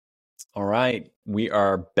All right. We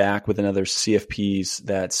are back with another CFPs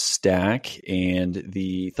That Stack. And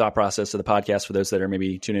the thought process of the podcast, for those that are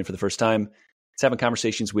maybe tuning in for the first time, is having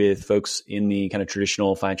conversations with folks in the kind of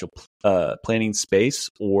traditional financial planning space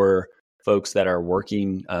or folks that are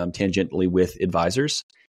working tangentially with advisors.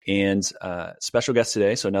 And special guest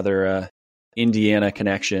today, so another Indiana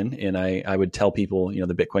connection. And I would tell people,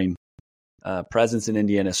 the Bitcoin presence in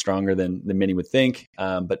Indiana is stronger than many would think.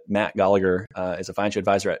 But Matt Golliher is a financial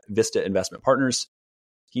advisor at Vista Investment Partners.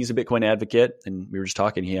 He's a Bitcoin advocate, and we were just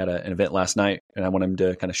talking. He had an event last night, and I want him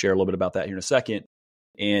to kind of share a little bit about that here in a second.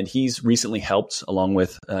 And he's recently helped, along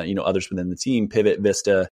with others within the team, pivot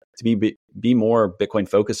Vista to be more Bitcoin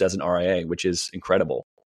focused as an RIA, which is incredible.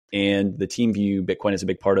 And the team view Bitcoin as a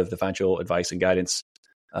big part of the financial advice and guidance,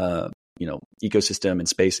 ecosystem and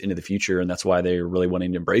space into the future, and that's why they're really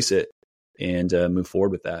wanting to embrace it and move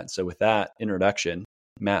forward with that. So with that introduction,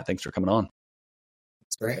 Matt, thanks for coming on.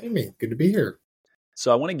 Thanks for having me. Good to be here.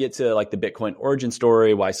 So I want to get to like the Bitcoin origin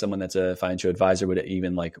story, why someone that's a financial advisor would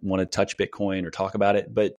even like want to touch Bitcoin or talk about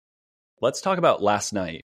it. But let's talk about last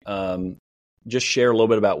night. Just share a little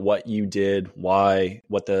bit about what you did, why,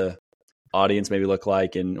 what the audience maybe looked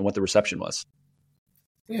like, and what the reception was.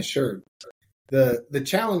 Yeah, sure. The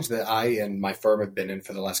challenge that I and my firm have been in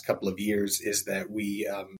for the last couple of years is that we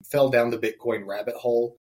fell down the Bitcoin rabbit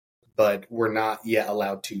hole, but we're not yet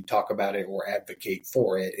allowed to talk about it or advocate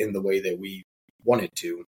for it in the way that we wanted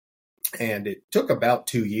to. And it took about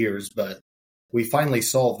 2 years, but we finally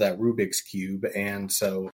solved that Rubik's Cube. And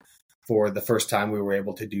so for the first time, we were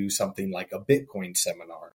able to do something like a Bitcoin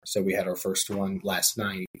seminar. So we had our first one last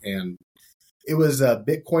night, and it was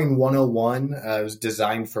Bitcoin 101. It was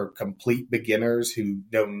designed for complete beginners who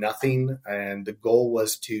know nothing. And the goal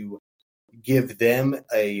was to give them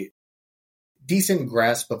a decent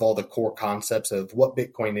grasp of all the core concepts of what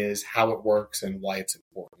Bitcoin is, how it works, and why it's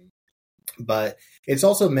important. But it's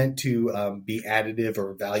also meant to be additive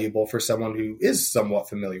or valuable for someone who is somewhat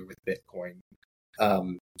familiar with Bitcoin.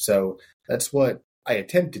 So that's what I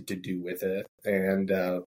attempted to do with it. And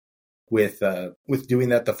with doing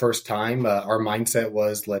that the first time, our mindset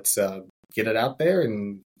was let's get it out there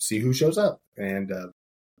and see who shows up. And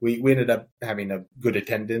we ended up having a good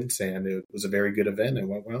attendance, and it was a very good event. It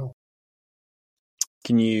went well.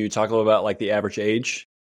 Can you talk a little about like the average age?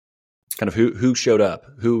 Kind of who showed up,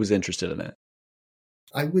 who was interested in it?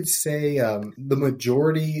 I would say the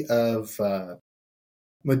majority of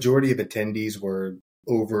attendees were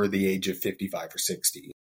over the age of 55 or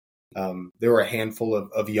 60. There were a handful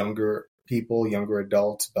of younger people, younger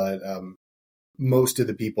adults, but most of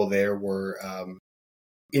the people there were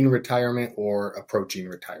in retirement or approaching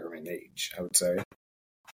retirement age, I would say.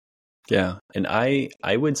 Yeah. And I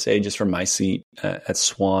would say, just from my seat at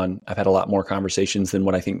Swan, I've had a lot more conversations than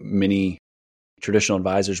what I think many traditional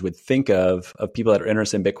advisors would think of people that are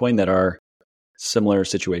interested in Bitcoin that are similar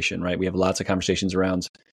situation, right? We have lots of conversations around,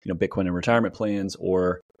 Bitcoin and retirement plans,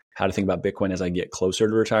 or how to think about Bitcoin as I get closer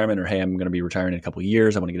to retirement, or, hey, I'm going to be retiring in a couple of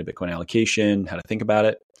years. I want to get a Bitcoin allocation, how to think about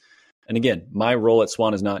it. And again, my role at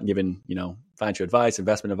Swan is not giving, financial advice,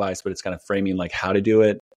 investment advice, but it's kind of framing like how to do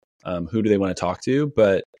it. Who do they want to talk to?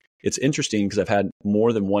 But it's interesting because I've had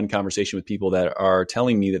more than one conversation with people that are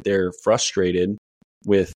telling me that they're frustrated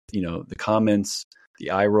with, the comments,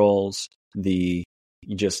 the eye rolls, the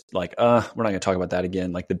just like, we're not going to talk about that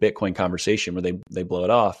again, like the Bitcoin conversation where they blow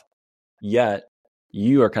it off. Yet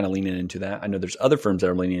you are kind of leaning into that. I know there's other firms that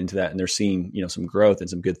are leaning into that, and they're seeing, some growth and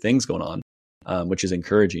some good things going on, which is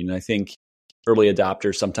encouraging. And I think early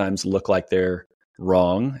adopters sometimes look like they're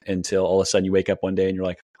wrong until all of a sudden you wake up one day and you're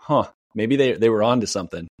like, maybe they were onto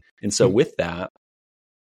something. And so with that,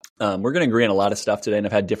 we're going to agree on a lot of stuff today. And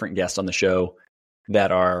I've had different guests on the show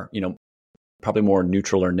that are, probably more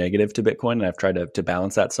neutral or negative to Bitcoin. And I've tried to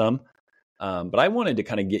balance that some. But I wanted to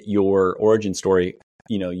kind of get your origin story.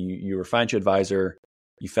 You were a financial advisor,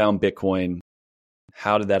 you found Bitcoin.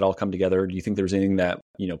 How did that all come together? Do you think there was anything that,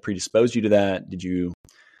 predisposed you to that?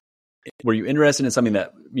 Were you interested in something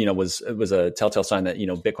that, was a telltale sign that,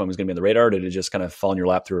 Bitcoin was going to be on the radar? Did it just kind of fall in your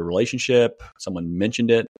lap through a relationship? Someone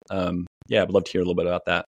mentioned it? I'd love to hear a little bit about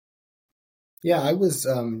that. Yeah, I was,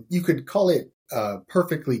 you could call it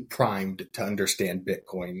perfectly primed to understand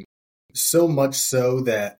Bitcoin. So much so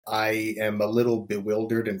that I am a little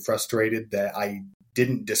bewildered and frustrated that I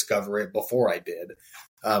didn't discover it before I did.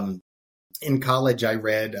 In college, I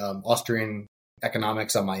read Austrian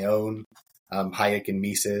economics on my own, Hayek and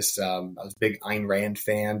Mises. I was a big Ayn Rand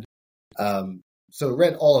fan. So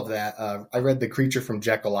read all of that. I read The Creature from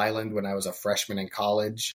Jekyll Island when I was a freshman in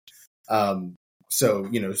college. So,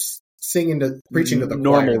 preaching to the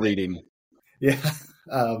normal choir. reading. Yeah.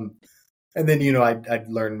 And then, I'd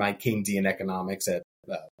learned my Keynesian economics at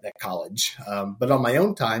college. But on my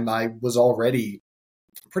own time, I was already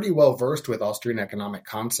pretty well versed with Austrian economic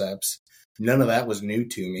concepts. None of that was new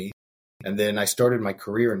to me. And then I started my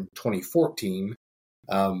career in 2014.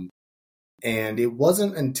 And it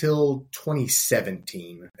wasn't until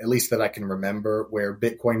 2017, at least that I can remember, where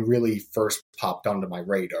Bitcoin really first popped onto my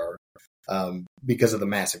radar because of the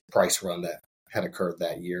massive price run that had occurred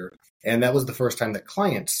that year. And that was the first time that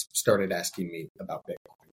clients started asking me about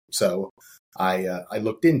Bitcoin. So I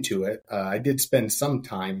looked into it. I did spend some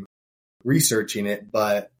time researching it,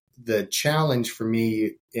 but the challenge for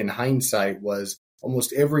me in hindsight was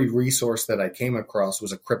almost every resource that I came across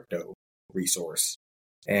was a crypto resource.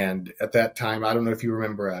 And at that time, I don't know if you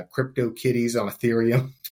remember Crypto Kitties on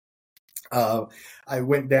Ethereum. I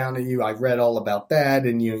went down and I read all about that.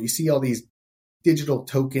 And, you see all these digital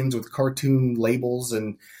tokens with cartoon labels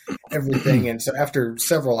and everything. And so after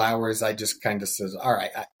several hours, I just kind of says, all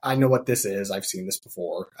right, I know what this is. I've seen this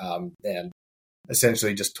before. And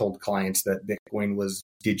essentially just told clients that Bitcoin was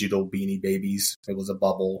digital Beanie Babies. It was a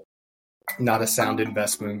bubble, not a sound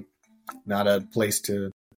investment, not a place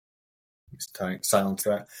to silence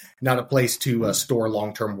that. Not a place to store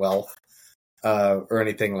long-term wealth or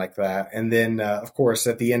anything like that. And then, of course,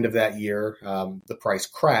 at the end of that year, the price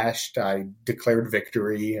crashed. I declared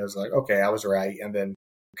victory. I was like, okay, I was right. And then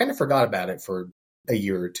kind of forgot about it for a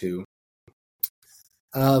year or two.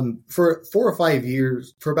 For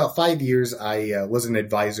about 5 years, I was an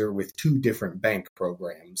advisor with 2 different bank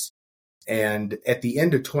programs. And at the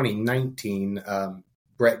end of 2019,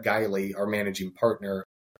 Brett Guiley, our managing partner,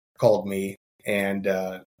 called me and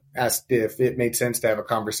asked if it made sense to have a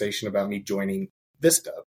conversation about me joining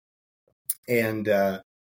Vista. And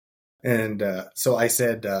so I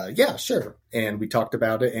said, yeah, sure. And we talked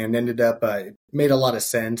about it and ended up, it made a lot of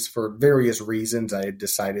sense for various reasons. I had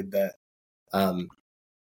decided that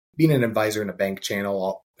being an advisor in a bank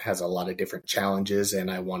channel has a lot of different challenges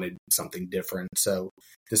and I wanted something different. So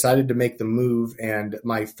decided to make the move. And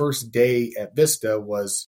my first day at Vista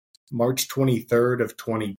was March 23rd of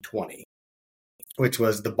 2020, which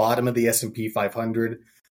was the bottom of the S&P 500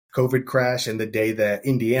 COVID crash and the day that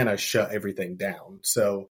Indiana shut everything down.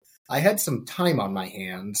 So I had some time on my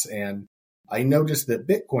hands and I noticed that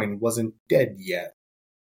Bitcoin wasn't dead yet.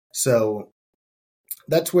 So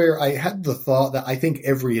that's where I had the thought that I think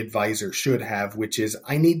every advisor should have, which is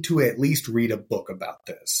I need to at least read a book about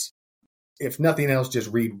this. If nothing else,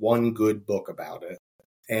 just read one good book about it.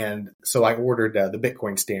 And so I ordered the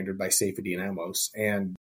Bitcoin Standard by Saifedean Ammous.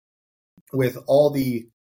 And with all the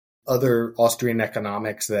other Austrian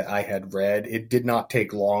economics that I had read, it did not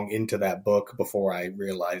take long into that book before I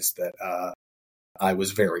realized that I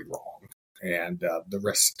was very wrong. And the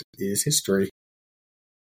rest is history.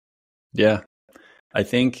 Yeah. I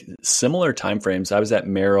think similar timeframes. I was at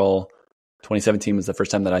Merrill. 2017 was the first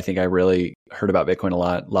time that I think I really heard about Bitcoin a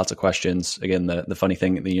lot. Lots of questions. Again, the funny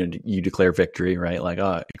thing, you declare victory, right? Like,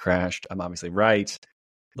 oh, it crashed. I'm obviously right.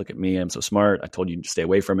 Look at me. I'm so smart. I told you to stay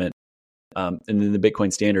away from it. And then the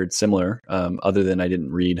Bitcoin Standard, similar, other than I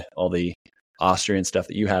didn't read all the Austrian stuff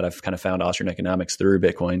that you had. I've kind of found Austrian economics through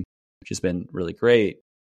Bitcoin, which has been really great.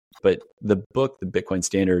 But the book, the Bitcoin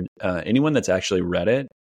Standard, anyone that's actually read it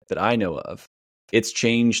that I know of, it's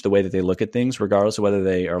changed the way that they look at things, regardless of whether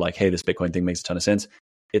they are like, hey, this Bitcoin thing makes a ton of sense.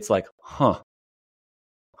 It's like, huh.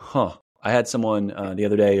 I had someone the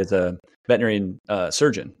other day as a veterinarian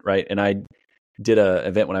surgeon, right? And I did an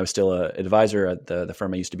event when I was still an advisor at the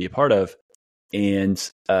firm I used to be a part of. And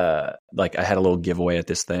like I had a little giveaway at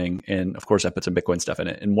this thing. And of course, I put some Bitcoin stuff in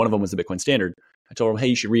it. And one of them was the Bitcoin Standard. I told him, hey,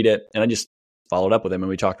 you should read it. And I just followed up with him. And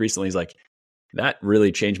we talked recently. He's like, that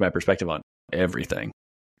really changed my perspective on everything.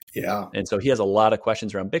 Yeah. And so he has a lot of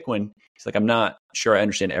questions around Bitcoin. He's like, I'm not sure I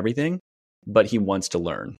understand everything, but he wants to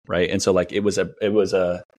learn. Right. And so like, it was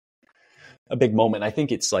a big moment. I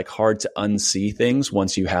think it's like hard to unsee things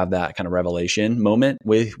once you have that kind of revelation moment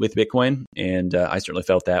with Bitcoin. And I certainly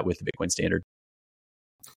felt that with the Bitcoin Standard.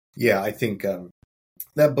 Yeah. I think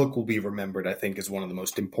that book will be remembered, I think, as one of the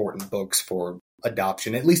most important books for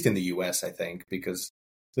adoption, at least in the US, I think, because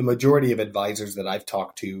the majority of advisors that I've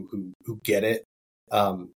talked to who get it,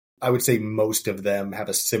 I would say most of them have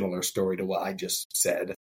a similar story to what I just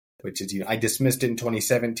said, which is, I dismissed it in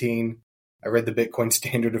 2017. I read the Bitcoin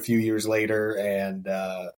Standard a few years later and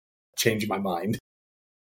changed my mind.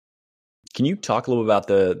 Can you talk a little about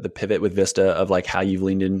the pivot with Vista of like how you've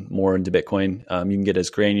leaned in more into Bitcoin? You can get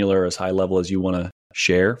as granular, as high level as you want to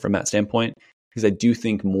share from that standpoint, because I do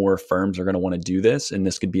think more firms are going to want to do this. And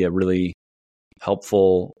this could be a really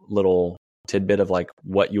helpful little tidbit of like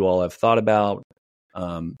what you all have thought about,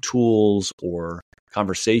 tools or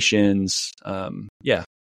conversations?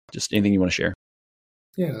 Just anything you want to share.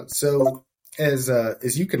 Yeah. So as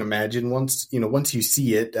you can imagine, once you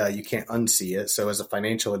see it, you can't unsee it. So as a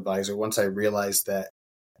financial advisor, once I realized that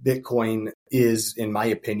Bitcoin is, in my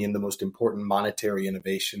opinion, the most important monetary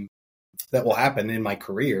innovation that will happen in my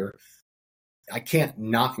career, I can't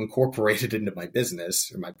not incorporate it into my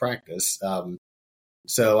business or my practice.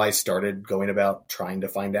 So I started going about trying to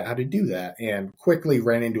find out how to do that, and quickly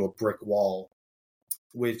ran into a brick wall,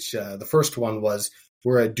 which the first one was,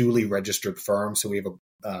 we're a duly registered firm. So we have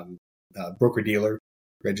a broker-dealer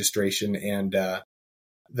registration, and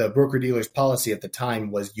the broker-dealer's policy at the time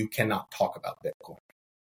was you cannot talk about Bitcoin.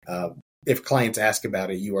 If clients ask about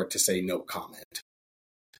it, you are to say no comment.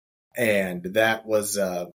 And that was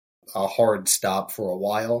a hard stop for a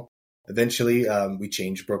while. Eventually, we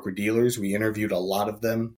changed broker-dealers. We interviewed a lot of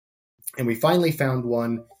them, and we finally found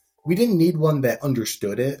one. We didn't need one that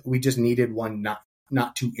understood it. We just needed one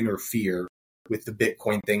not to interfere with the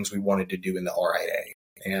Bitcoin things we wanted to do in the RIA.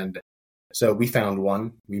 And so we found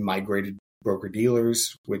one. We migrated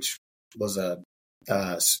broker-dealers, which was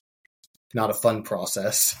not a fun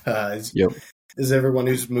process, as everyone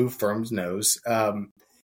who's moved firms knows. And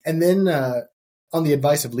then on the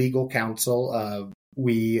advice of legal counsel,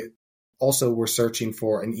 we also were searching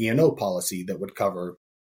for an E&O policy that would cover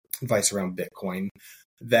advice around Bitcoin.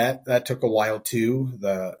 That took a while too.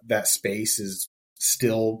 That space is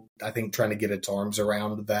still, I think, trying to get its arms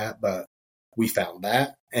around that, but we found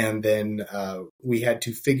that. And then we had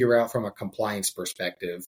to figure out from a compliance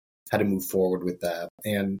perspective how to move forward with that.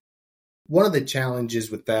 And one of the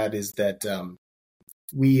challenges with that is that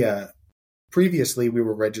previously we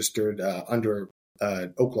were registered under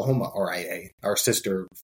Oklahoma RIA, our sister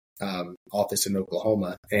office in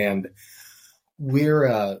Oklahoma. And we're,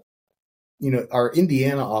 our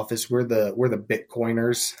Indiana office, we're the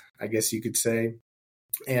Bitcoiners, I guess you could say.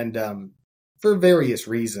 And for various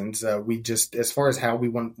reasons, we just, as far as how we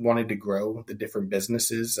wanted to grow the different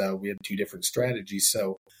businesses, we had two different strategies.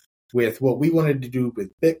 So with what we wanted to do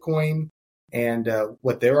with Bitcoin and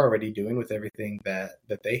what they're already doing with everything that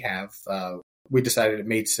they have, we decided it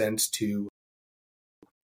made sense to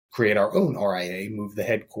create our own RIA, move the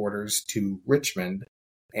headquarters to Richmond.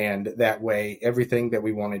 And that way, everything that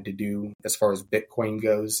we wanted to do as far as Bitcoin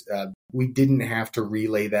goes, we didn't have to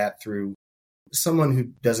relay that through someone who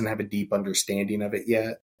doesn't have a deep understanding of it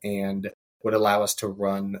yet, and would allow us to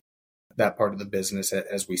run that part of the business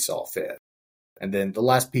as we saw fit. And then the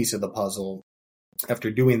last piece of the puzzle, after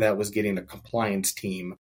doing that, was getting a compliance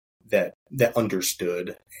team that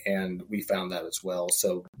understood, and we found that as well.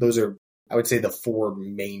 So those are, I would say, the four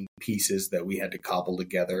main pieces that we had to cobble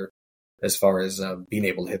together as far as being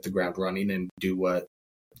able to hit the ground running and do what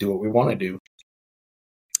we want to do.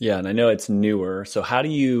 Yeah, and I know it's newer. So how do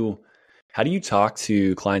you talk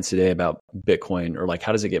to clients today about Bitcoin, or like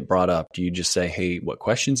how does it get brought up? Do you just say, "Hey, what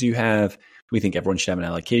questions do you have? We think everyone should have an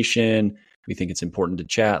allocation. We think it's important to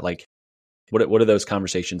chat." Like, what do those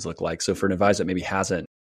conversations look like? So for an advisor that maybe hasn't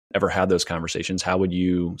ever had those conversations, how would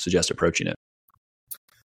you suggest approaching it?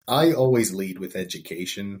 I always lead with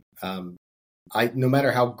education. No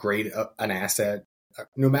matter how great an asset,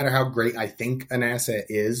 no matter how great I think an asset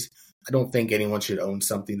is, I don't think anyone should own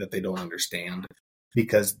something that they don't understand,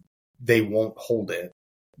 because they won't hold it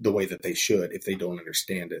the way that they should if they don't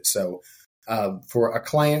understand it. So for a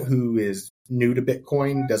client who is new to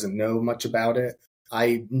Bitcoin, doesn't know much about it,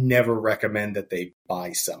 I never recommend that they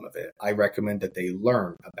buy some of it. I recommend that they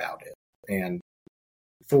learn about it. And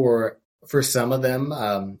for some of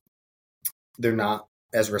them, they're not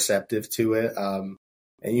as receptive to it.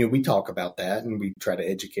 And, we talk about that and we try to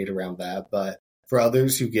educate around that. But for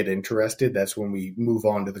others who get interested, that's when we move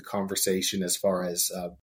on to the conversation as far as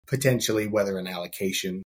potentially whether an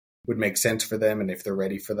allocation would make sense for them and if they're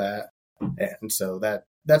ready for that. And so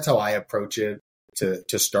that's how I approach it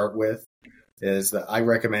to start with, is that I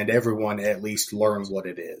recommend everyone at least learn what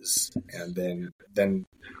it is. And then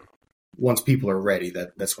once people are ready,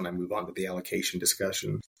 that's when I move on to the allocation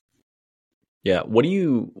discussion. Yeah. What do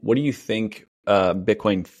you think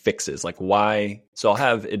Bitcoin fixes? Like, why? So I'll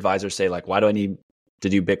have advisors say, like, why do I need to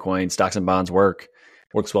do Bitcoin? Stocks and bonds works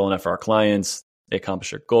well enough for our clients. They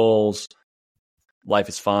accomplish their goals. Life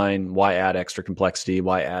is fine. Why add extra complexity?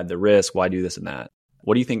 Why add the risk? Why do this and that?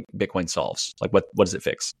 What do you think Bitcoin solves? Like, what does it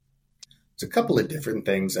fix? It's a couple of different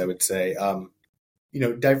things, I would say.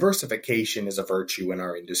 Diversification is a virtue in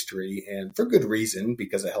our industry, and for good reason,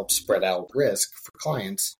 because it helps spread out risk for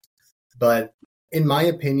clients. But in my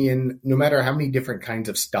opinion, no matter how many different kinds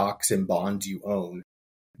of stocks and bonds you own,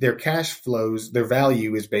 their cash flows, their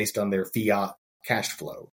value is based on their fiat cash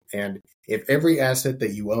flow. And If every asset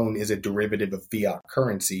that you own is a derivative of fiat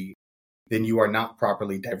currency, then you are not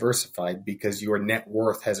properly diversified because your net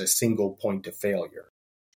worth has a single point of failure.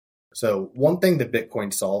 So one thing that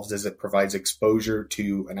Bitcoin solves is it provides exposure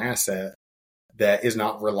to an asset that is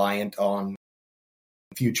not reliant on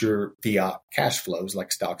future fiat cash flows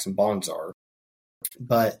like stocks and bonds are.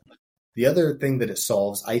 But the other thing that it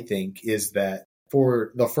solves, I think, is that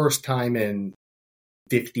for the first time in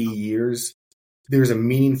 50 years, there's a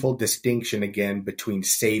meaningful distinction again between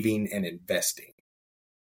saving and investing.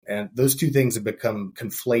 And those two things have become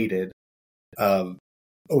conflated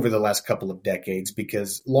over the last couple of decades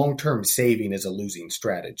because long-term saving is a losing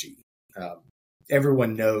strategy.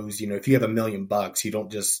 Everyone knows, if you have $1 million, you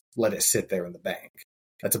don't just let it sit there in the bank.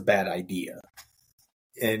 That's a bad idea.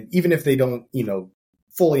 And even if they don't,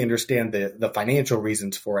 fully understand the financial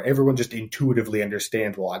reasons for it, everyone just intuitively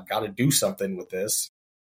understands, well, I've got to do something with this.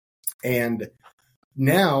 And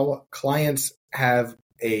now clients have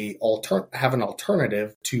an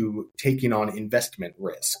alternative to taking on investment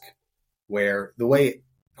risk, where the way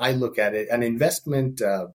I look at it, an investment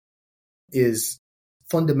is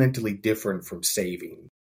fundamentally different from saving.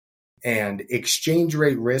 And exchange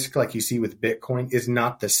rate risk, like you see with Bitcoin, is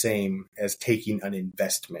not the same as taking an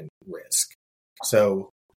investment risk. So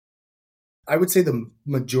I would say the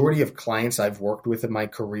majority of clients I've worked with in my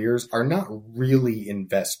careers are not really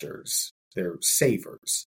investors. They're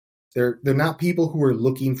savers. They're not people who are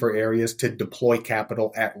looking for areas to deploy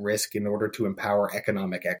capital at risk in order to empower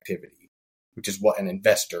economic activity, which is what an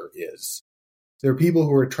investor is. They're people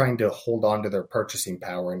who are trying to hold on to their purchasing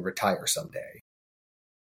power and retire someday.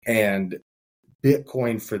 And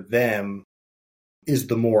Bitcoin for them is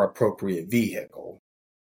the more appropriate vehicle,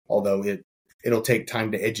 although it'll take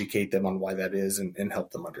time to educate them on why that is and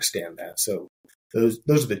help them understand that. So those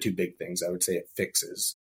are the two big things I would say it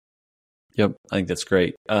fixes. Yep, I think that's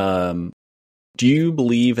great. Do you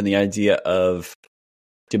believe in the idea of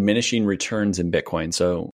diminishing returns in Bitcoin?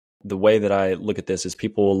 So the way that I look at this is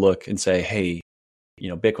people will look and say, hey,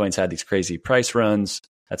 Bitcoin's had these crazy price runs.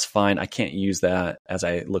 That's fine. I can't use that as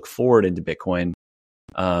I look forward into Bitcoin.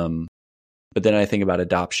 But then I think about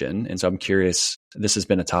adoption. And so I'm curious, this has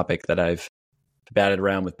been a topic that I've batted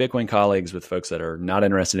around with Bitcoin colleagues, with folks that are not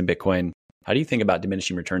interested in Bitcoin. How do you think about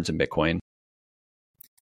diminishing returns in Bitcoin?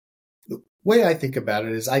 The way I think about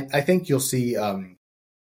it is I think you'll see, kind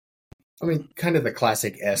of the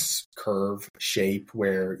classic S curve shape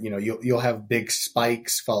where, you'll have big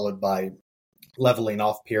spikes followed by leveling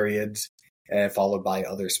off periods, followed by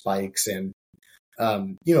other spikes. And,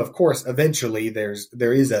 of course, eventually there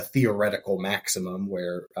is a theoretical maximum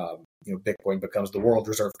where, Bitcoin becomes the world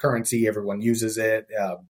reserve currency. Everyone uses it.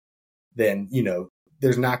 Then,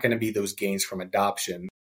 there's not going to be those gains from adoption.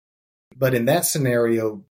 But in that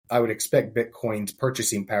scenario, I would expect Bitcoin's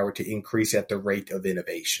purchasing power to increase at the rate of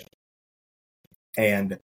innovation.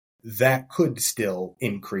 And that could still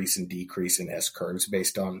increase and decrease in S curves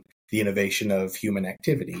based on the innovation of human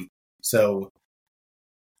activity. So,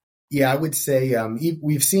 yeah, I would say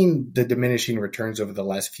we've seen the diminishing returns over the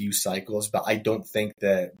last few cycles, but I don't think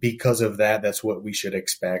that because of that, that's what we should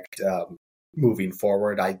expect moving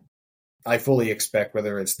forward. I fully expect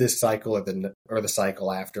whether it's this cycle or the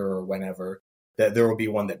cycle after or whenever, that there will be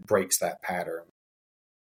one that breaks that pattern,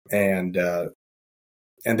 and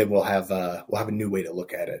then we'll have a new way to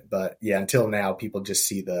look at it. But yeah, until now, people just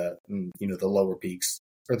see the lower peaks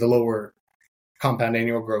or the lower compound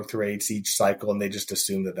annual growth rates each cycle, and they just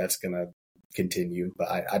assume that that's going to continue. But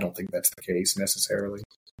I don't think that's the case necessarily.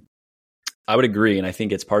 I would agree, and I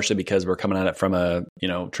think it's partially because we're coming at it from a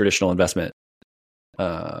traditional investment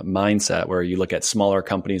mindset where you look at smaller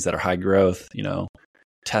companies that are high growth.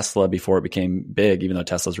 Tesla before it became big, even though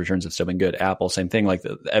Tesla's returns have still been good. Apple, same thing. Like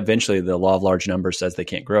eventually, the law of large numbers says they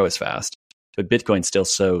can't grow as fast. But Bitcoin's still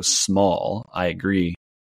so small. I agree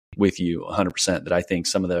with you 100% that I think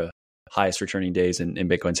some of the highest returning days in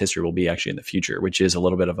Bitcoin's history will be actually in the future, which is a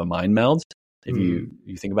little bit of a mind meld if you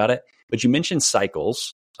think about it. But you mentioned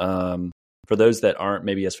cycles. For those that aren't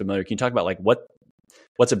maybe as familiar, can you talk about like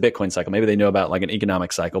what's a Bitcoin cycle? Maybe they know about like an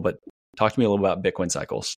economic cycle, but talk to me a little about Bitcoin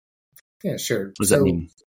cycles. Yeah, sure. What does that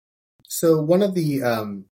mean? So one of the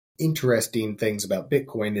interesting things about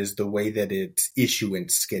Bitcoin is the way that its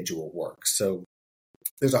issuance schedule works. So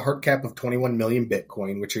there's a hard cap of 21 million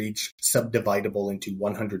Bitcoin, which are each subdividable into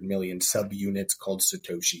 100 million subunits called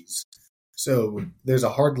Satoshis. So there's a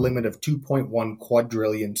hard limit of 2.1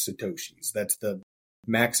 quadrillion Satoshis. That's the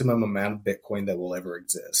maximum amount of Bitcoin that will ever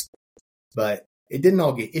exist. But it didn't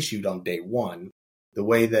all get issued on day one. The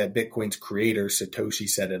way that Bitcoin's creator, Satoshi,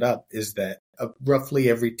 set it up is that roughly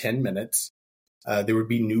every 10 minutes, there would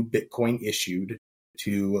be new Bitcoin issued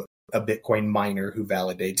to a Bitcoin miner who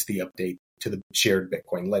validates the update to the shared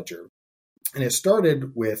Bitcoin ledger. And it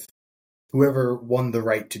started with whoever won the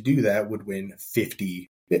right to do that would win 50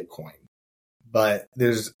 Bitcoin. But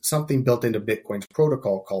there's something built into Bitcoin's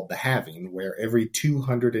protocol called the halving, where every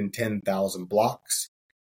 210,000 blocks,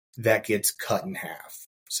 that gets cut in half.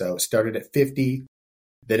 So it started at 50,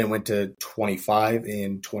 then it went to 25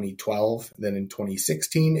 in 2012. Then in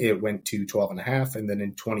 2016, it went to 12.5. And then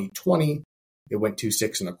in 2020, it went to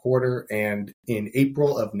 6.25. And in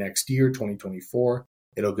April of next year, 2024,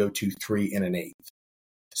 it'll go to 3.125.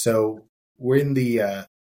 So we're in the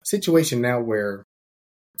situation now where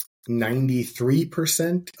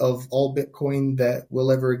 93% of all Bitcoin that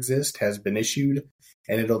will ever exist has been issued,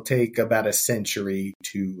 and it'll take about a century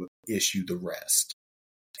to issue the rest.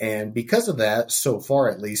 And because of that, so far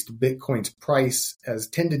at least, Bitcoin's price has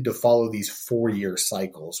tended to follow these 4-year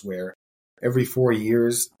cycles, where every 4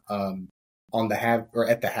 years, at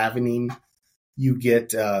the halving, you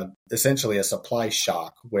get essentially a supply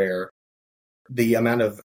shock, where the amount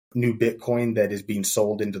of new Bitcoin that is being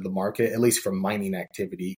sold into the market, at least from mining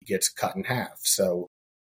activity, gets cut in half. So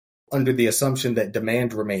under the assumption that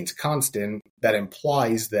demand remains constant, that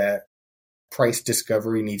implies that price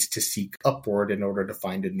discovery needs to seek upward in order to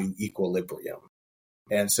find a new equilibrium.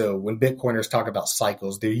 And so when Bitcoiners talk about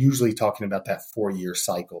cycles, they're usually talking about that 4-year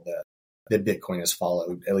cycle that Bitcoin has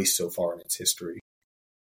followed, at least so far in its history.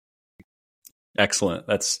 Excellent.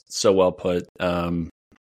 That's so well put.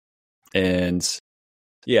 And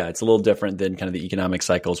yeah, it's a little different than kind of the economic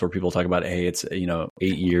cycles where people talk about, hey, it's, 8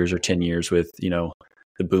 years or 10 years with, the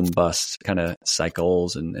boom bust kind of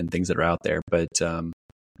cycles and things that are out there. But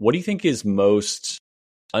what do you think is most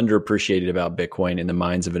underappreciated about Bitcoin in the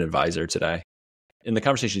minds of an advisor today, in the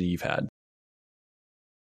conversation that you've had?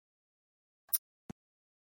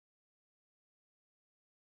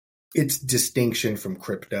 Its distinction from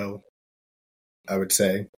crypto, I would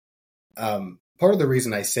say. Part of the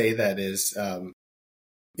reason I say that is,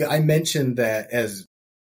 I mentioned that as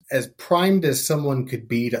primed as someone could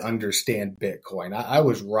be to understand Bitcoin, I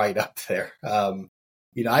was right up there.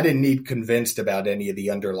 I didn't need convinced about any of the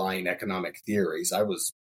underlying economic theories. I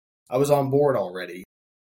was on board already.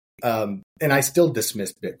 And I still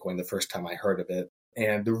dismissed Bitcoin the first time I heard of it.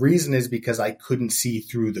 And the reason is because I couldn't see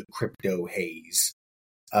through the crypto haze.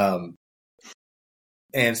 And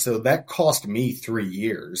so that cost me 3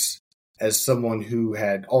 years as someone who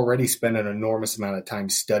had already spent an enormous amount of time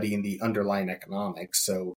studying the underlying economics.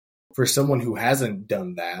 So for someone who hasn't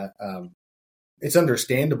done that, it's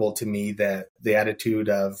understandable to me that the attitude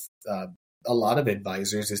of a lot of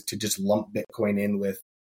advisors is to just lump Bitcoin in with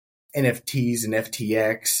NFTs and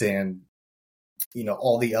FTX and,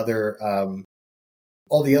 all the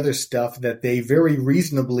other stuff that they very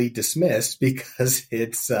reasonably dismiss because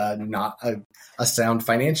it's not a sound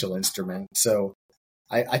financial instrument. So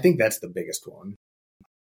I think that's the biggest one.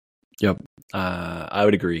 Yep. I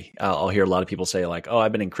would agree. I'll hear a lot of people say like, oh,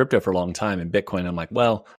 I've been in crypto for a long time and Bitcoin. I'm like,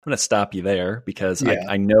 well, I'm going to stop you there because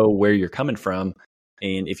I know where you're coming from.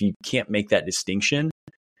 And if you can't make that distinction,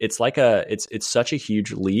 it's like it's such a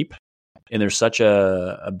huge leap and there's such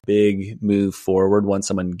a big move forward once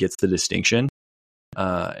someone gets the distinction.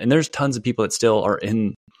 And there's tons of people that still are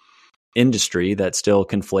in industry that still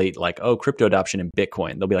conflate like, oh, crypto adoption and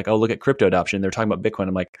Bitcoin. They'll be like, oh, look at crypto adoption. They're talking about Bitcoin.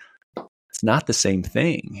 I'm like, it's not the same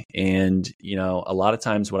thing. And, a lot of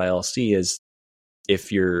times what I'll see is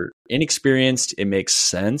if you're inexperienced, it makes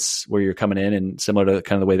sense where you're coming in and similar to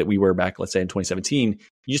kind of the way that we were back, let's say in 2017,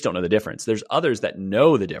 you just don't know the difference. There's others that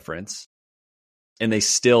know the difference and they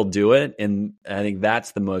still do it. And I think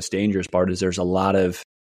that's the most dangerous part is there's a lot of,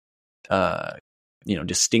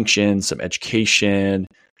 distinction, some education,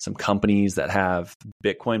 some companies that have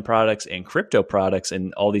Bitcoin products and crypto products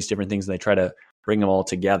and all these different things. And they try to bring them all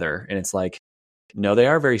together. And it's like, no, they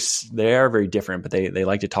are very different, but they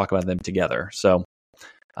like to talk about them together. So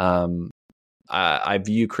I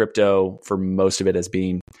view crypto for most of it as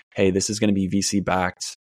being, hey, this is going to be VC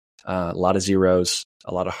backed, a lot of zeros,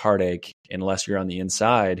 a lot of heartache. Unless you're on the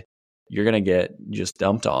inside, you're going to get just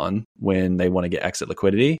dumped on when they want to get exit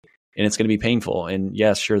liquidity. And it's going to be painful. And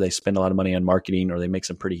yes, sure, they spend a lot of money on marketing or they make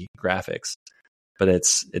some pretty graphics, but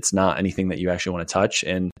it's not anything that you actually want to touch.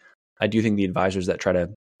 And I do think the advisors that try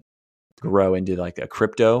to grow into like a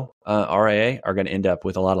crypto RIA are going to end up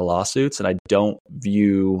with a lot of lawsuits. And I don't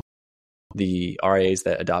view the RIAs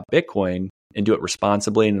that adopt Bitcoin and do it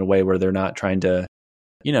responsibly in a way where they're not trying to,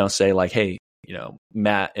 say like, hey,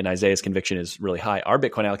 Matt and Isaiah's conviction is really high. Our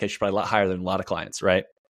Bitcoin allocation is probably a lot higher than a lot of clients, right?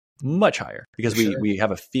 Much higher because we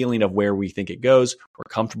have a feeling of where we think it goes. We're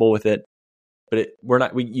comfortable with it, but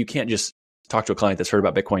you can't just talk to a client that's heard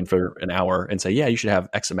about Bitcoin for an hour and say, yeah, you should have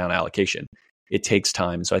X amount of allocation. It takes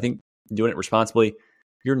time. So I think doing it responsibly,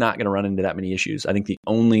 you're not going to run into that many issues. I think the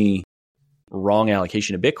only wrong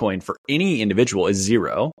allocation of Bitcoin for any individual is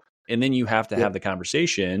zero. And then you have to have the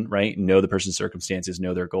conversation, right? Know the person's circumstances,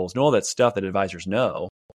 know their goals, know all that stuff that advisors know.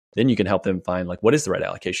 Then you can help them find like, what is the right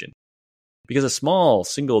allocation? Because a small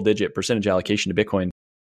single digit percentage allocation to Bitcoin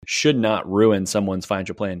should not ruin someone's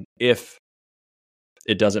financial plan if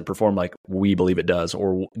it doesn't perform like we believe it does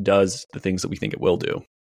or does the things that we think it will do.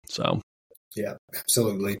 So, yeah,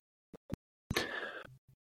 absolutely.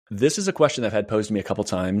 This is a question that I've had posed to me a couple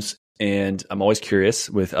times, and I'm always curious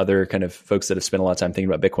with other kind of folks that have spent a lot of time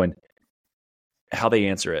thinking about Bitcoin, how they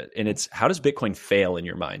answer it. And it's, how does Bitcoin fail in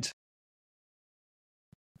your mind?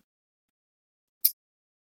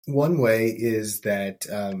 One way is that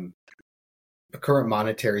the current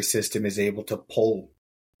monetary system is able to pull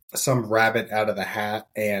some rabbit out of the hat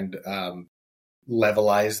and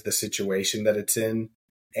levelize the situation that it's in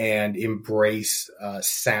and embrace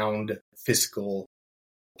sound fiscal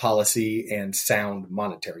policy and sound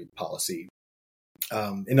monetary policy.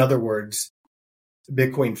 In other words,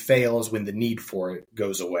 Bitcoin fails when the need for it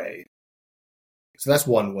goes away. So that's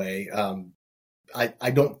one way. I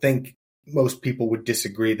don't think most people would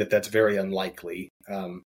disagree that that's very unlikely.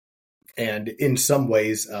 And in some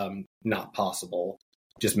ways, not possible,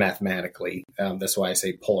 just mathematically. That's why I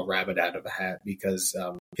say pull a rabbit out of a hat, because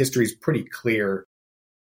history is pretty clear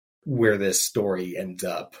where this story ends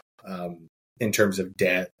up in terms of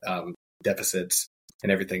debt, deficits,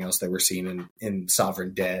 and everything else that we're seeing in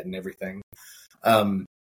sovereign debt and everything. Other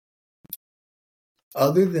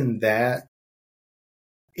than that,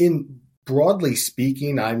 in broadly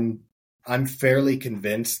speaking, I'm fairly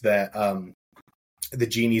convinced that the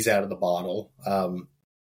genie's out of the bottle.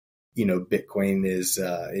 Bitcoin is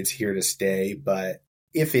it's here to stay. But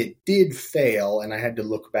if it did fail, and I had to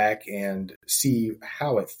look back and see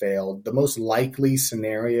how it failed, the most likely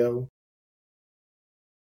scenario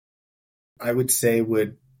I would say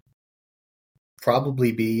would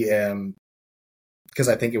probably be, because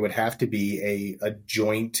I think it would have to be a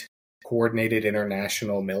joint coordinated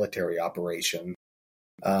international military operation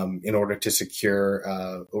in order to secure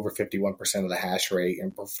over 51% of the hash rate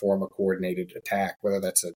and perform a coordinated attack, whether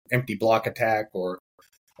that's an empty block attack or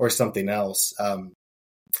something else. 10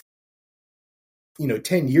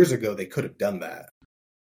 years ago, they could have done that.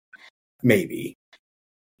 Maybe.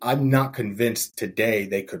 I'm not convinced today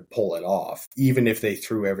they could pull it off, even if they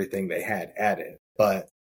threw everything they had at it. But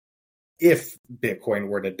if Bitcoin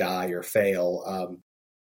were to die or fail,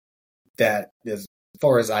 that, as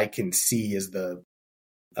far as I can see, is the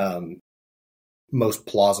most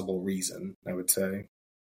plausible reason, I would say.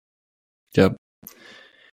 Yep.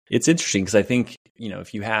 It's interesting because I think,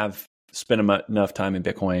 if you have spent enough time in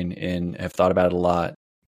Bitcoin and have thought about it a lot,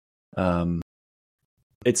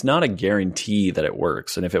 it's not a guarantee that it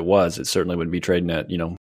works. And if it was, it certainly wouldn't be trading at,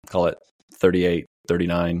 call it 38,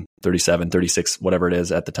 39, 37, 36, whatever it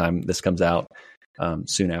is at the time this comes out,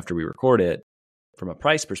 soon after we record it. From a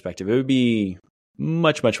price perspective, it would be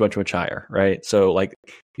much, much, much, much higher, right? So like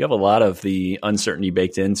you have a lot of the uncertainty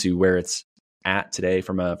baked into where it's at today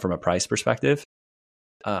from a price perspective.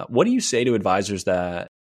 What do you say to advisors that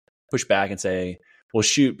push back and say, well,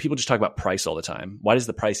 shoot, people just talk about price all the time. Why does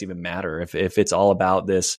the price even matter? If it's all about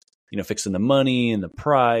this, fixing the money and the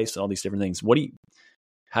price and all these different things,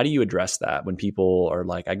 how do you address that when people are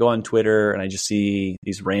like, I go on Twitter and I just see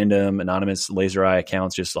these random anonymous laser eye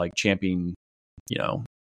accounts just like championing,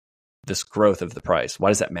 this growth of the price? Why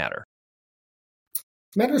does that matter?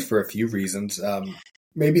 It matters for a few reasons.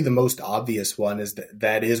 Maybe the most obvious one is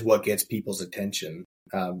that is what gets people's attention.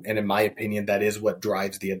 And in my opinion, that is what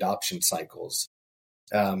drives the adoption cycles.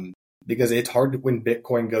 Because it's hard when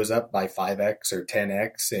Bitcoin goes up by 5x or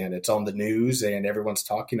 10x and it's on the news and everyone's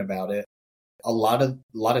talking about it. A lot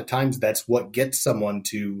of times that's what gets someone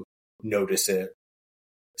to notice it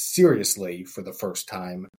seriously for the first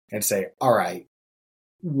time and say, all right,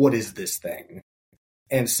 what is this thing?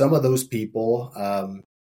 And some of those people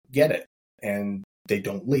get it and they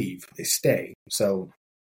don't leave, they stay. So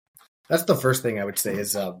that's the first thing I would say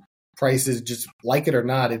is prices, just like it or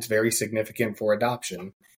not, it's very significant for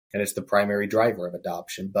adoption and it's the primary driver of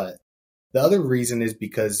adoption. But the other reason is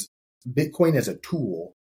because Bitcoin as a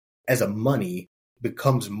tool, as a money,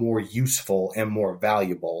 becomes more useful and more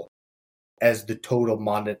valuable as the total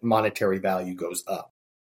monetary value goes up.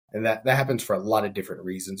 And that happens for a lot of different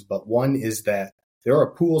reasons. But one is that there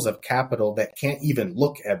are pools of capital that can't even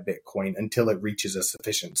look at Bitcoin until it reaches a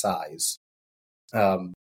sufficient size.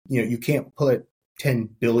 You can't put $10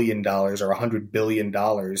 billion or $100 billion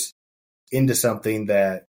into something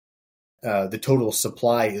that the total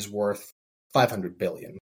supply is worth 500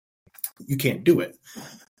 billion. You can't do it.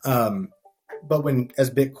 But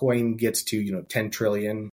as Bitcoin gets to 10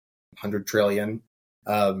 trillion, 100 trillion,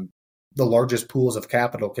 the largest pools of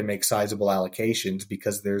capital can make sizable allocations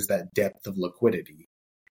because there's that depth of liquidity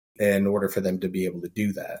in order for them to be able to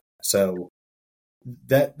do that. So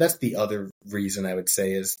that's the other reason I would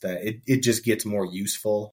say is that it just gets more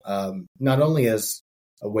useful, not only as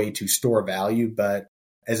a way to store value, but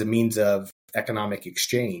as a means of economic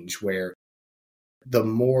exchange, where the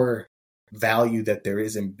more value that there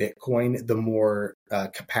is in Bitcoin, the more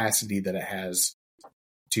capacity that it has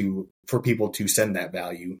for people to send that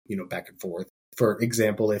value, back and forth. For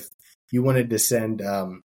example, if you wanted to send,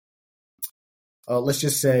 let's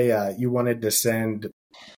just say you wanted to send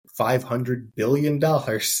 $500 billion in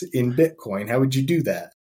Bitcoin, how would you do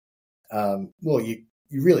that? Well, you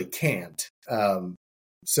really can't.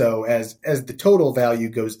 So as the total value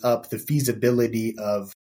goes up, the feasibility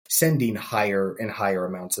of sending higher and higher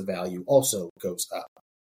amounts of value also goes up.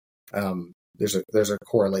 There's a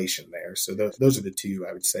correlation there. So those are the two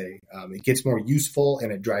I would say. It gets more useful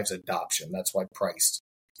and it drives adoption. That's why price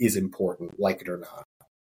is important, like it or not.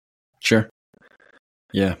 Sure.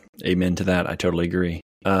 Yeah. Amen to that. I totally agree.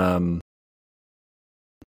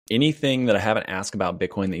 Anything that I haven't asked about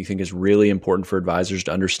Bitcoin that you think is really important for advisors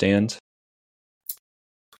to understand?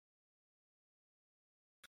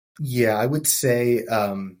 Yeah, I would say,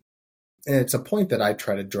 and it's a point that I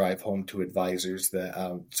try to drive home to advisors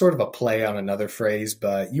that sort of a play on another phrase,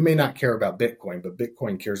 but you may not care about Bitcoin, but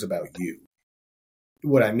Bitcoin cares about you.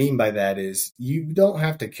 What I mean by that is you don't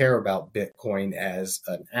have to care about Bitcoin as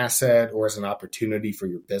an asset or as an opportunity for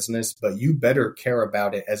your business, but you better care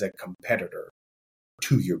about it as a competitor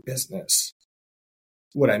to your business.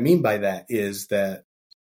 What I mean by that is that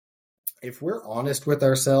if we're honest with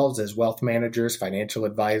ourselves as wealth managers, financial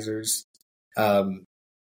advisors, a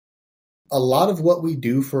lot of what we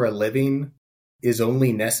do for a living is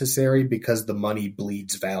only necessary because the money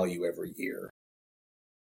bleeds value every year.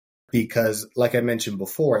 Because, like I mentioned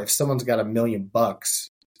before, if someone's got $1 million,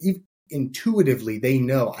 intuitively they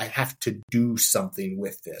know I have to do something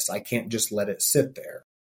with this. I can't just let it sit there.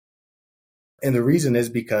 And the reason is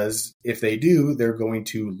because if they do, they're going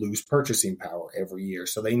to lose purchasing power every year.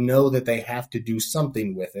 So they know that they have to do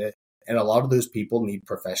something with it. And a lot of those people need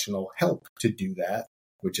professional help to do that,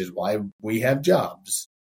 which is why we have jobs.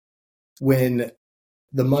 When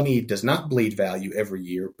the money does not bleed value every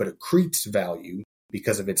year, but accretes value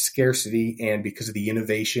because of its scarcity and because of the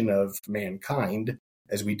innovation of mankind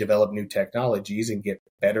as we develop new technologies and get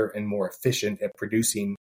better and more efficient at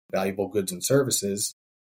producing valuable goods and services,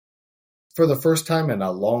 for the first time in a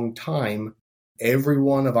long time, every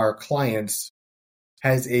one of our clients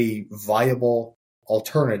has a viable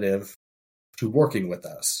alternative to working with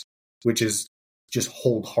us, which is just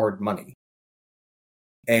hold hard money.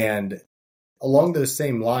 And along those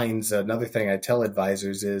same lines, another thing I tell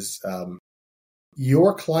advisors is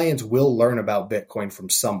your clients will learn about Bitcoin from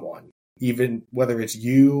someone, even whether it's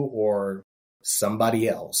you or somebody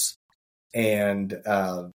else. And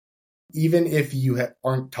even if you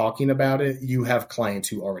aren't talking about it, you have clients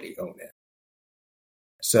who already own it.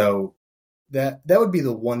 So that would be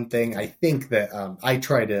the one thing I think that I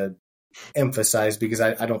try to emphasize because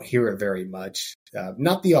I don't hear it very much.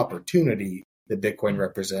 Not the opportunity that Bitcoin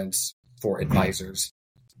represents for advisors,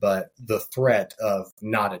 but the threat of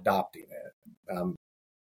not adopting it. I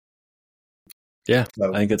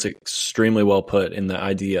think that's extremely well put. In the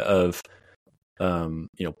idea of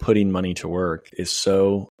putting money to work is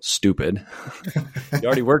so stupid. You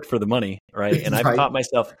already worked for the money, right? And I've taught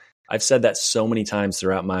myself. I've said that so many times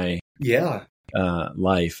throughout my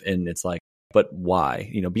life, and it's like, but why?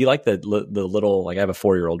 Be like the little, like I have a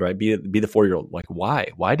 4-year-old, right? Be the 4-year-old. Like, why?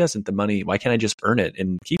 Why doesn't the money? Why can't I just earn it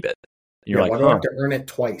and keep it? And you're like, why do I have to earn it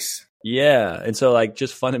twice? Yeah. And so like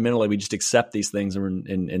just fundamentally, we just accept these things and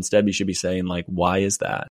instead we should be saying like, why is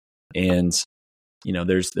that? And,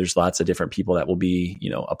 there's lots of different people that will be,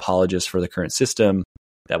 apologists for the current system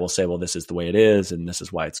that will say, well, this is the way it is and this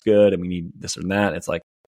is why it's good and we need this and that. It's like,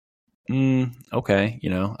 okay.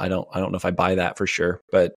 I don't know if I buy that for sure,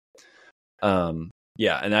 but,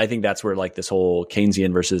 yeah. And I think that's where like this whole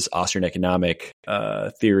Keynesian versus Austrian economic,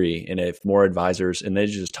 theory. And if more advisors and they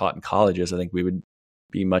just taught in colleges, I think we would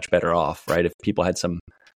be much better off, right? If people had some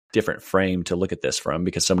different frame to look at this from,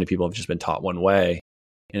 because so many people have just been taught one way.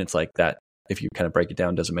 And it's like that, if you kind of break it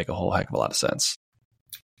down, doesn't make a whole heck of a lot of sense.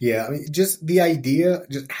 Yeah. I mean, just the idea,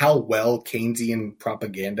 just how well Keynesian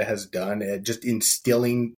propaganda has done at just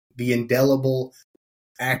instilling the indelible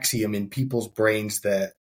axiom in people's brains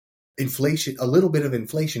that inflation, a little bit of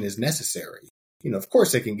inflation is necessary. of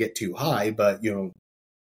course it can get too high, but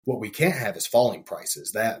what we can't have is falling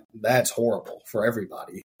prices. That's horrible for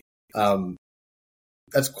everybody.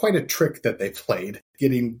 That's quite a trick that they played,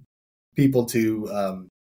 getting people to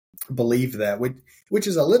believe that, which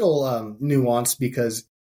is a little nuanced, because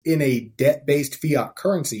in a debt-based fiat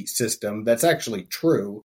currency system, that's actually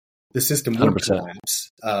true. The system would 100%.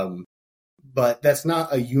 collapse. But that's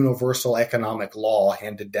not a universal economic law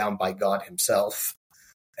handed down by God himself.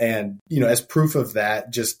 And, as proof of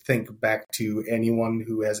that, just think back to anyone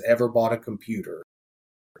who has ever bought a computer.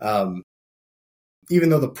 Even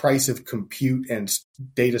though the price of compute and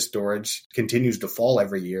data storage continues to fall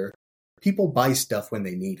every year, people buy stuff when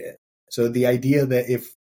they need it. So the idea that if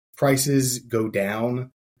prices go down,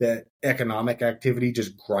 that economic activity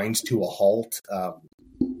just grinds to a halt,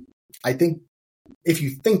 I think if you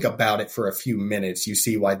think about it for a few minutes, you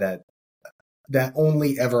see why that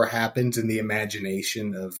only ever happens in the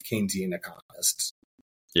imagination of Keynesian economists.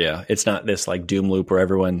 Yeah, it's not this like doom loop where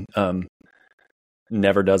everyone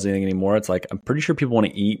never does anything anymore. It's like, I'm pretty sure people want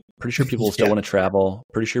to eat, pretty sure people still want to travel,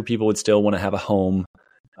 pretty sure people would still want to have a home.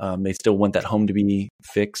 They still want that home to be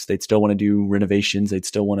fixed. They'd still want to do renovations. They'd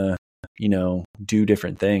still want to, do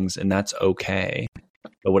different things, and that's okay.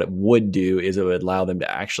 But what it would do is it would allow them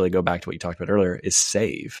to actually go back to what you talked about earlier, is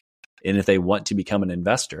save. And if they want to become an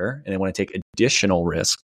investor and they want to take additional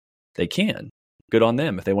risk, they can. Good on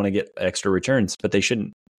them if they want to get extra returns, but they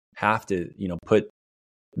shouldn't have to, put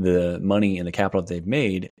the money and the capital that they've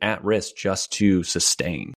made at risk just to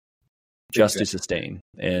sustain.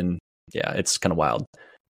 And yeah, it's kind of wild.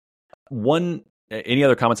 Any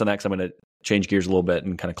other comments on that? Because I'm going to change gears a little bit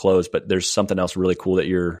and kind of close, but there's something else really cool that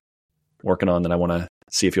you're working on that I want to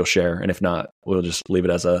see if you'll share. And if not, we'll just leave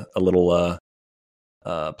it as a little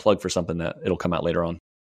plug for something that it'll come out later on.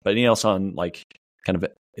 But anything else on like kind of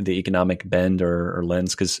the economic bend or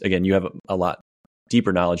lens? Because again, you have a lot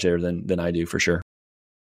deeper knowledge there than I do, for sure.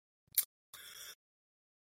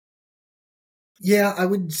 Yeah, I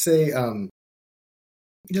would say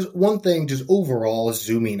just one thing, just overall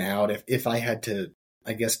zooming out, if I had to,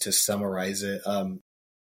 I guess, to summarize it,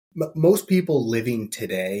 most people living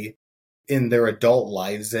today in their adult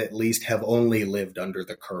lives at least have only lived under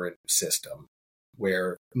the current system,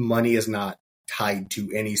 where money is not tied to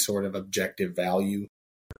any sort of objective value.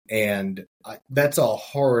 And that's a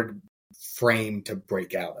hard frame to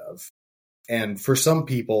break out of. And for some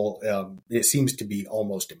people, it seems to be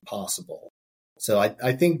almost impossible. So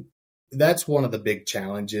I think that's one of the big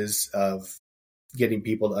challenges of getting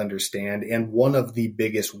people to understand, and one of the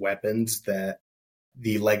biggest weapons that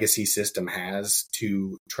the legacy system has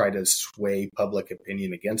to try to sway public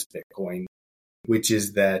opinion against Bitcoin, which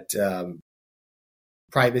is that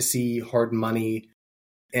privacy, hard money,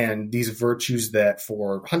 and these virtues that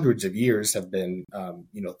for hundreds of years have been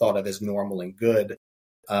thought of as normal and good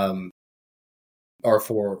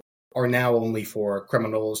are now only for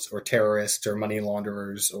criminals or terrorists or money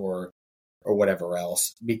launderers or whatever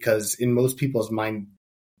else, because in most people's mind,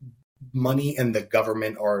 money and the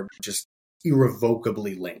government are just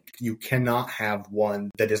irrevocably linked. You cannot have one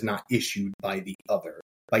that is not issued by the other.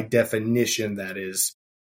 By definition, that is,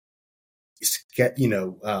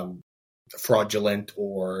 fraudulent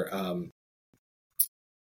or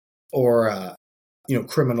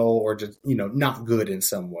criminal, or just, not good in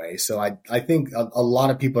some way. So I think a lot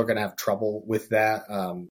of people are going to have trouble with that,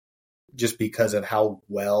 just because of how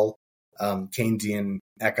well Keynesian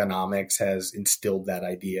economics has instilled that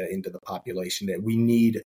idea into the population, that we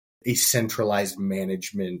need a centralized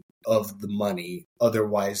management of the money.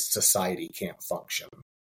 Otherwise, society can't function.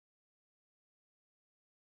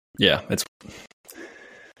 Yeah, it's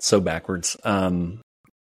so backwards. And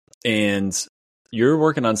you're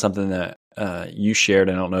working on something that you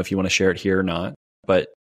shared. I don't know if you want to share it here or not, but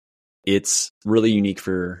it's really unique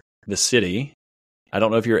for the city. I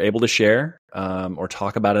don't know if you're able to share or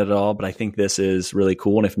talk about it at all, but I think this is really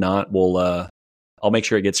cool. And if not, I'll make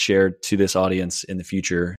sure it gets shared to this audience in the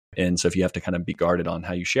future. And so if you have to kind of be guarded on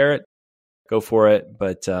how you share it, go for it.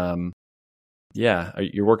 But yeah,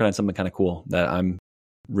 you're working on something kind of cool that I'm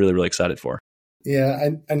really, really excited for. Yeah,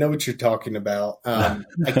 I know what you're talking about. I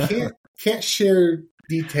can't share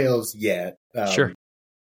details yet. Sure.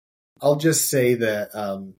 I'll just say that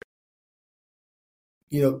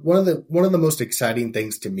one of the most exciting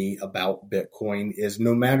things to me about Bitcoin is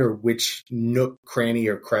no matter which nook, cranny,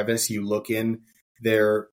 or crevice you look in,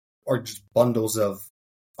 there are just bundles of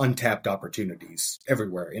untapped opportunities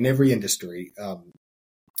everywhere in every industry.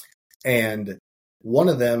 And one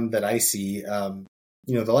of them that I see, the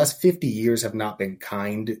last 50 years have not been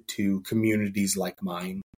kind to communities like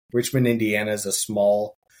mine. Richmond, Indiana is a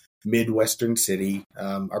small Midwestern city.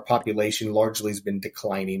 Our population largely has been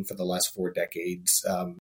declining for the last 4 decades.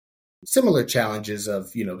 Similar challenges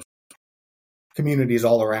of, communities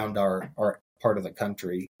all around our part of the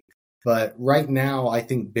country. But right now, I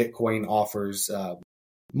think Bitcoin offers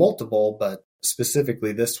multiple, but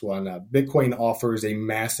specifically this one, Bitcoin offers a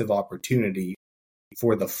massive opportunity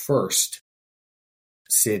for the first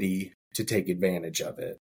city to take advantage of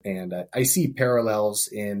it. And I see parallels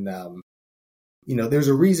in, there's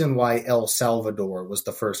a reason why El Salvador was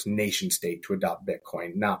the first nation state to adopt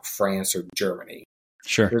Bitcoin, not France or Germany.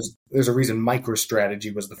 Sure. There's a reason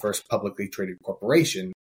MicroStrategy was the first publicly traded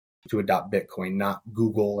corporation to adopt Bitcoin, not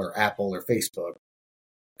Google or Apple or Facebook.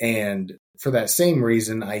 And for that same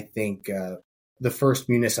reason, I think the first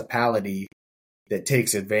municipality that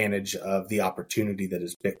takes advantage of the opportunity that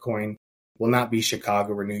is Bitcoin will not be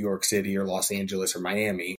Chicago or New York City or Los Angeles or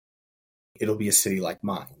Miami. It'll be a city like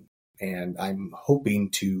mine. And I'm hoping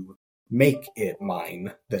to make it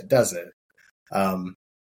mine that does it.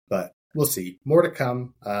 But we'll see. More to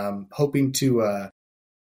come. Hoping to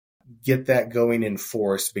get that going in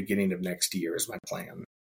force beginning of next year is my plan.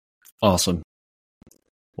 Awesome.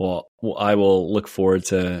 Well, I will look forward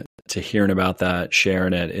to hearing about that,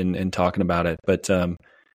 sharing it, and talking about it. But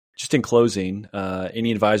just in closing,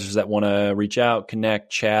 any advisors that want to reach out,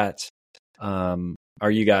 connect, chat, are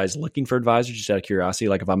you guys looking for advisors? Just out of curiosity,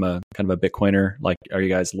 like if I'm a kind of a Bitcoiner, like are you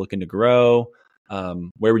guys looking to grow?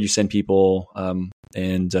 Where would you send people?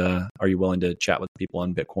 And are you willing to chat with people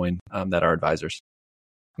on Bitcoin that are advisors?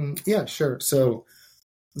 Yeah, sure. So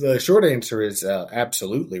the short answer is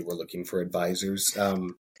absolutely we're looking for advisors.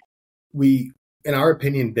 In our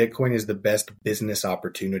opinion, Bitcoin is the best business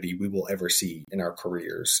opportunity we will ever see in our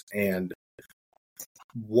careers. And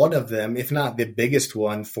one of them, if not the biggest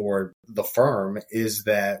one for the firm, is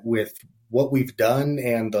that with what we've done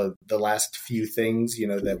and the last few things,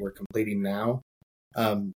 that we're completing now,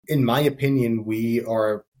 in my opinion, we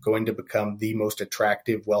are going to become the most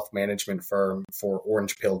attractive wealth management firm for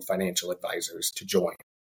orange-pilled financial advisors to join.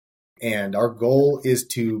 And our goal is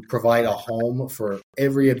to provide a home for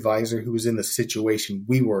every advisor who was in the situation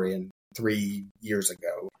we were in 3 years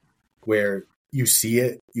ago, where you see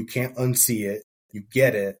it, you can't unsee it, you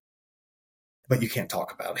get it, but you can't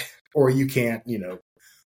talk about it. Or you can't,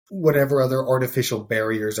 whatever other artificial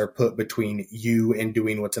barriers are put between you and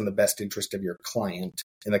doing what's in the best interest of your client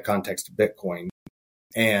in the context of Bitcoin.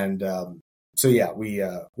 And so, yeah,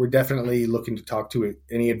 we're definitely looking to talk to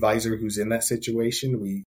any advisor who's in that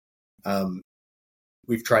situation.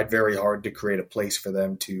 We've tried very hard to create a place for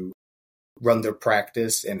them to run their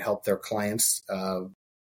practice and help their clients the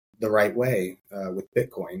right way with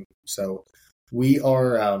Bitcoin. So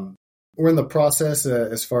we're in the process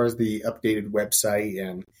as far as the updated website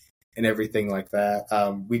and everything like that.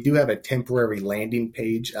 We do have a temporary landing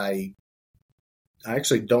page. I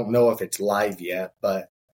actually don't know if it's live yet, but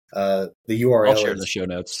the URL I'll share it in the show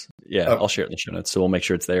notes. Yeah, okay. I'll share it in the show notes. So we'll make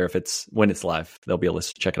sure it's there. When it's live, they'll be able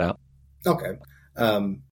to check it out. Okay.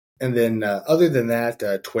 And then other than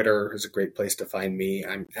that, Twitter is a great place to find me.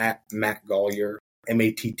 I'm at Matt Golliher,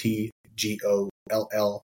 MattGolliher.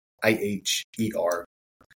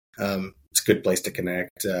 It's a good place to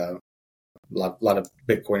connect. A lot of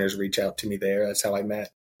Bitcoiners reach out to me there. That's how I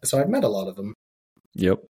met. So I've met a lot of them.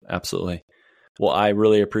 Yep, absolutely. Well, I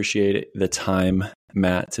really appreciate the time,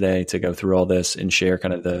 Matt, today to go through all this and share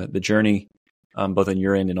kind of the journey, both on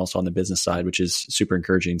your end and also on the business side, which is super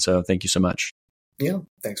encouraging. So thank you so much. Yeah,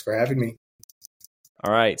 thanks for having me.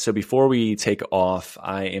 All right. So before we take off,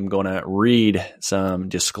 I am going to read some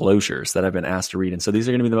disclosures that I've been asked to read. And so these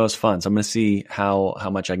are going to be the most fun. So I'm going to see how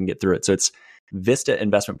much I can get through it. So it's Vista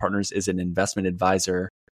Investment Partners is an investment advisor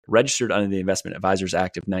registered under the Investment Advisors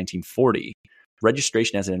Act of 1940.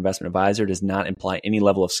 Registration as an investment advisor does not imply any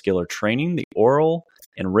level of skill or training. The oral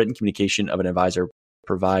and written communication of an advisor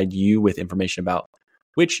provide you with information about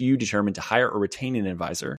which you determine to hire or retain an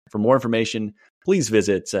advisor. For more information, please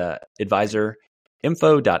visit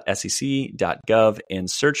advisorinfo.sec.gov and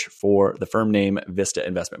search for the firm name Vista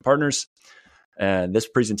Investment Partners. This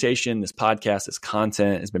presentation, this podcast, this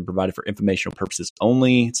content has been provided for informational purposes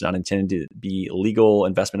only. It's not intended to be legal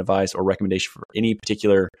investment advice or recommendation for any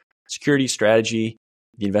particular security strategy.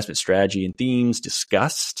 The investment strategy and themes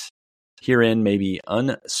discussed herein may be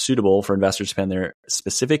unsuitable for investors to depend on their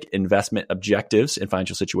specific investment objectives and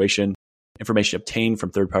financial situation. Information obtained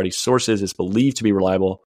from third-party sources is believed to be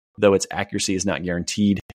reliable, though its accuracy is not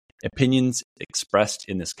guaranteed. Opinions expressed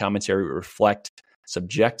in this commentary reflect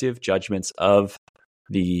subjective judgments of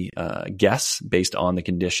the guests based on the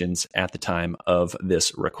conditions at the time of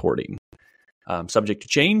this recording. Subject to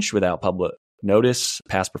change without public notice.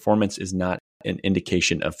 Past performance is not an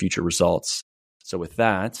indication of future results. So with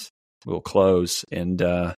that, we'll close and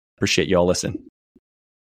appreciate you all listening.